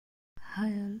Hi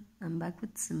all, I'm back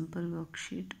with simple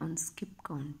worksheet on skip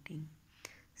counting.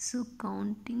 So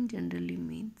counting generally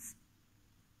means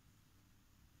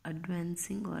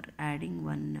advancing or adding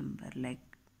one number, like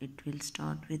it will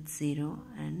start with 0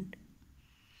 and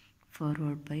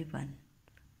forward by 1.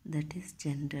 That is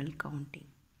general counting.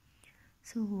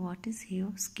 So what is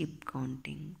here skip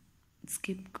counting?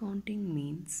 Skip counting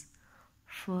means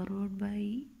forward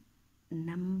by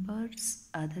numbers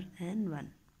other than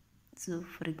 1. So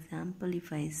for example,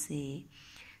 if I say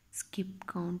skip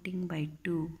counting by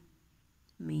 2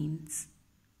 means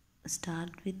start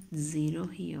with 0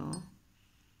 here,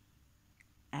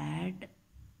 add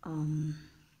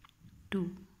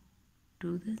 2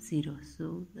 to the 0.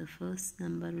 So the first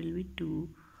number will be 2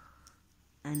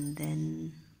 and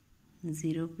then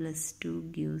 0 plus 2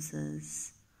 gives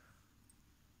us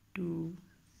 2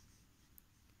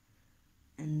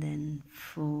 and then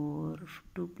 4,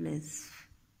 2 plus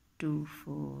 2,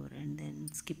 4, and then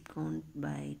skip count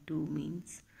by 2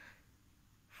 means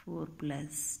 4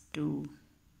 plus 2,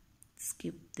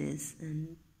 skip this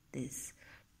and this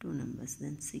 2 numbers,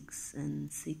 then 6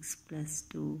 and 6 plus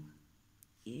 2,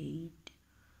 8,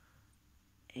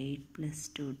 8 plus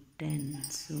 2, 10.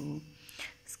 So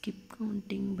skip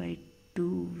counting by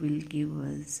 2 will give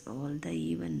us all the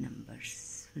even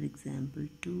numbers. For example,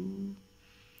 2,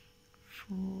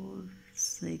 4,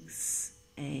 6,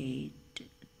 8,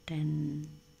 10,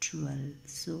 12.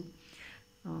 So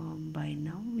by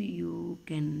now you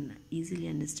can easily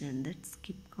understand that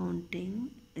skip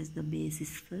counting is the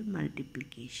basis for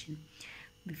multiplication.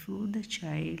 Before the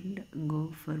child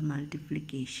go for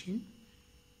multiplication,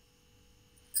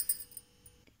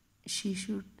 she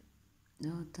should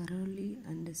thoroughly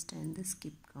understand the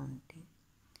skip counting.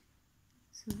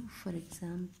 So for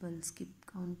example, skip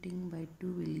counting by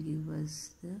 2 will give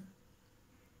us the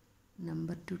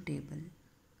number 2 table.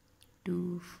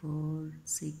 2, 4,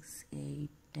 6, 8,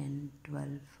 10, 12,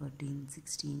 14,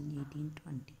 16, 18,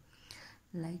 20.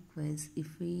 Likewise,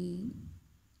 if we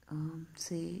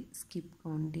say skip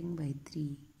counting by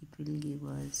 3, it will give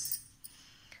us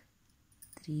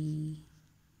 3,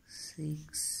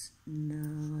 6,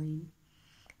 9,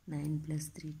 9 plus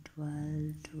 3,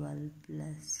 12, 12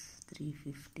 plus 3,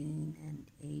 15 and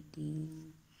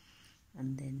 18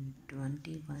 and then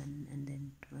 21 and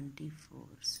then 24.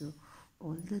 So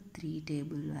all the 3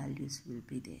 table values will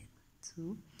be there.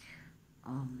 So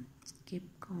skip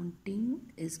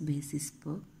counting is basis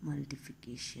for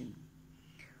multiplication.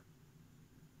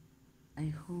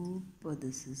 I hope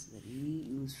this is very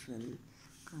useful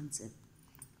concept.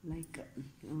 Like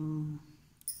to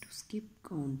skip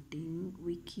counting,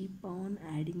 we keep on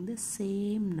adding the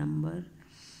same number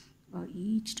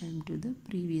each time to the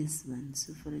previous one.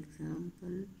 So for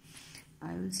example,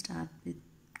 I will start with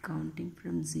counting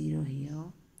from 0 here.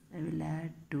 I will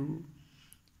add 2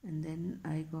 and then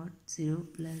I got 0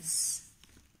 plus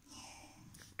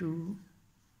 2,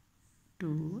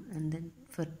 2, and then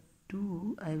for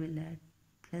 2 I will add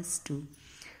plus 2.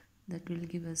 That will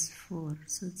give us 4.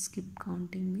 So skip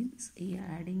counting means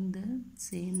adding the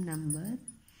same number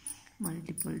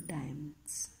multiple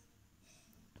times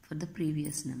for the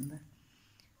previous number.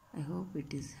 I hope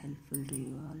it is helpful to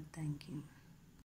you all. Thank you.